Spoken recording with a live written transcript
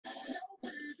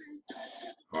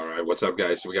Alright, what's up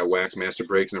guys? So we got Wax Master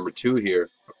Breaks number 2 here,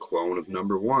 a clone of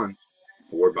number 1.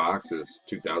 4 boxes,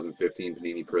 2015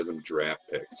 Panini Prism draft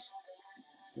picks.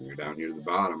 And we're down here to the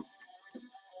bottom.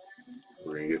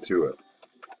 We're going to get to it.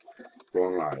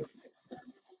 Going live.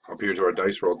 Up here to our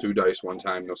dice roll. 2 dice, 1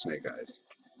 time, no snake eyes.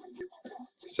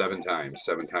 7 times.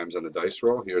 7 times on the dice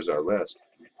roll. Here's our list.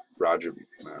 Roger,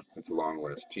 it's a long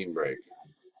list. Team break.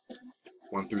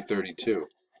 1 through 32.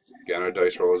 Again, our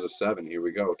dice roll is a 7. Here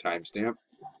we go. Timestamp.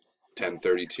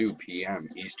 10:32 p.m.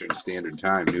 Eastern Standard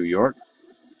Time, New York.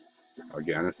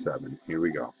 Again, a 7. Here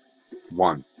we go.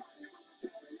 1.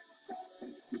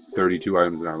 32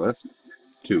 items in our list.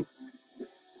 2.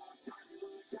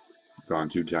 Gone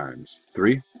 2 times.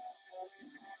 3.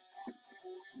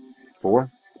 4.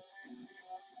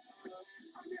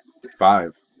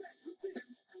 5.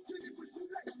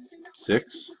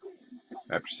 6.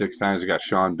 After 6 times, we got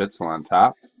Sean Bitzel on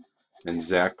top and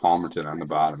Zach Palmerton on the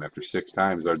bottom. After 6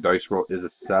 times, our dice roll is a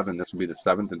 7. This will be the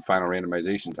 7th and final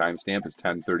randomization. Timestamp is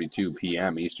 10:32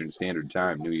 p.m. Eastern Standard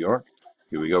Time, New York.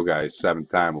 Here we go, guys. 7th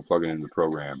time. We'll plug it into the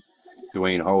program.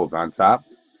 Dwayne Hove on top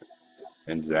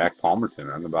and Zach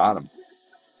Palmerton on the bottom.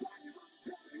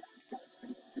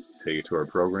 Take it to our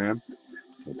program.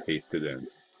 We'll paste it in.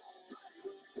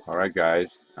 All right,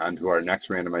 guys. On to our next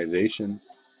randomization.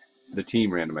 The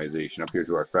team randomization. Up here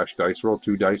to our fresh dice roll.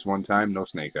 2 dice, 1 time, no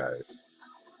snake eyes.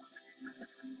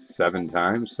 7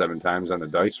 times. 7 times on the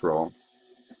dice roll.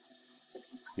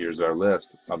 Here's our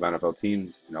list of NFL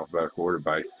teams in alphabetical order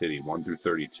by city. 1 through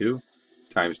 32.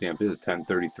 Timestamp is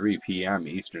 10:33 p.m.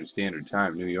 Eastern Standard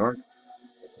Time, New York.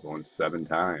 Going 7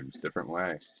 times. Different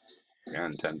way.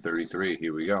 Again, 10:33.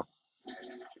 Here we go.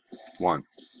 1.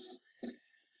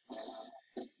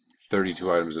 32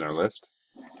 items in our list.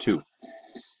 2.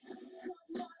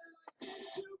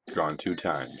 Gone 2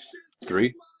 times.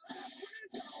 3.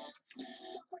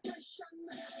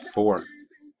 4.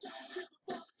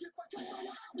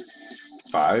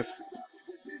 5.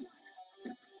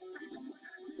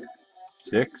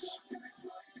 6.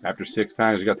 After 6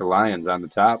 times, we got the Lions on the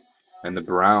top and the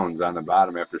Browns on the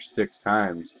bottom. After 6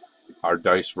 times, our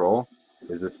dice roll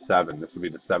is a 7. This will be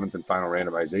the 7th and final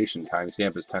randomization.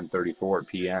 Timestamp is 10:34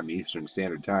 p.m. Eastern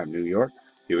Standard Time, New York.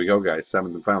 Here we go, guys.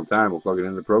 7th and final time. We'll plug it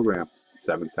into the program.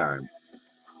 7th time.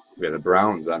 We got the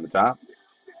Browns on the top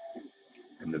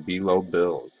and the Buffalo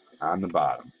Bills on the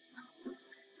bottom.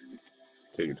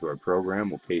 Take it to our program.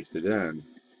 We'll paste it in.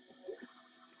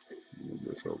 Move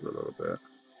this over a little bit.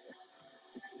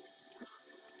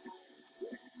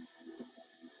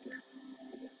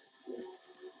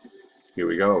 Here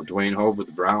we go. Dwayne Hove with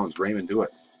the Browns. Raymond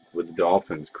Duetz with the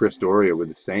Dolphins. Chris Doria with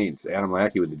the Saints. Adam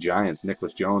Lackey with the Giants.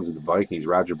 Nicholas Jones with the Vikings.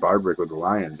 Roger Barbrick with the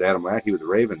Lions. Adam Lackey with the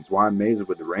Ravens. Juan Meza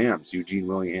with the Rams. Eugene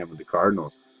Willingham with the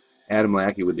Cardinals. Adam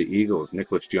Lackey with the Eagles.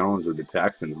 Nicholas Jones with the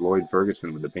Texans. Lloyd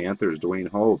Ferguson with the Panthers. Dwayne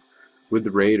Hove with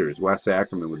the Raiders. Wes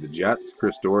Ackerman with the Jets.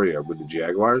 Chris Doria with the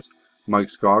Jaguars. Mike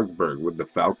Skogsberg with the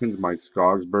Falcons. Mike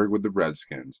Skogsberg with the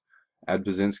Redskins. Ed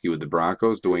Pazinski with the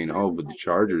Broncos. Dwayne Hove with the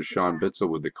Chargers. Sean Bitzel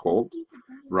with the Colts.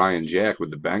 Ryan Jack with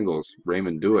the Bengals.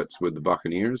 Raymond Duetz with the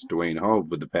Buccaneers. Dwayne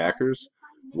Hove with the Packers.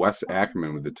 Wes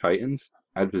Ackerman with the Titans.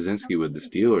 Ed Pazinski with the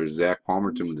Steelers. Zach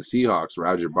Palmerton with the Seahawks.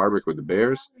 Roger Barbrick with the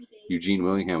Bears. Eugene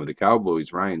Willingham with the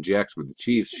Cowboys. Ryan Jacks with the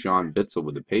Chiefs. Sean Bitzel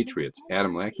with the Patriots.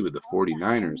 Adam Lackey with the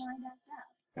 49ers.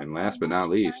 And last but not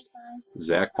least,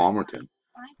 Zach Palmerton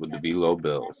with the Buffalo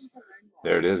Bills.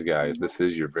 There it is, guys. This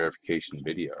is your verification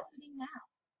video.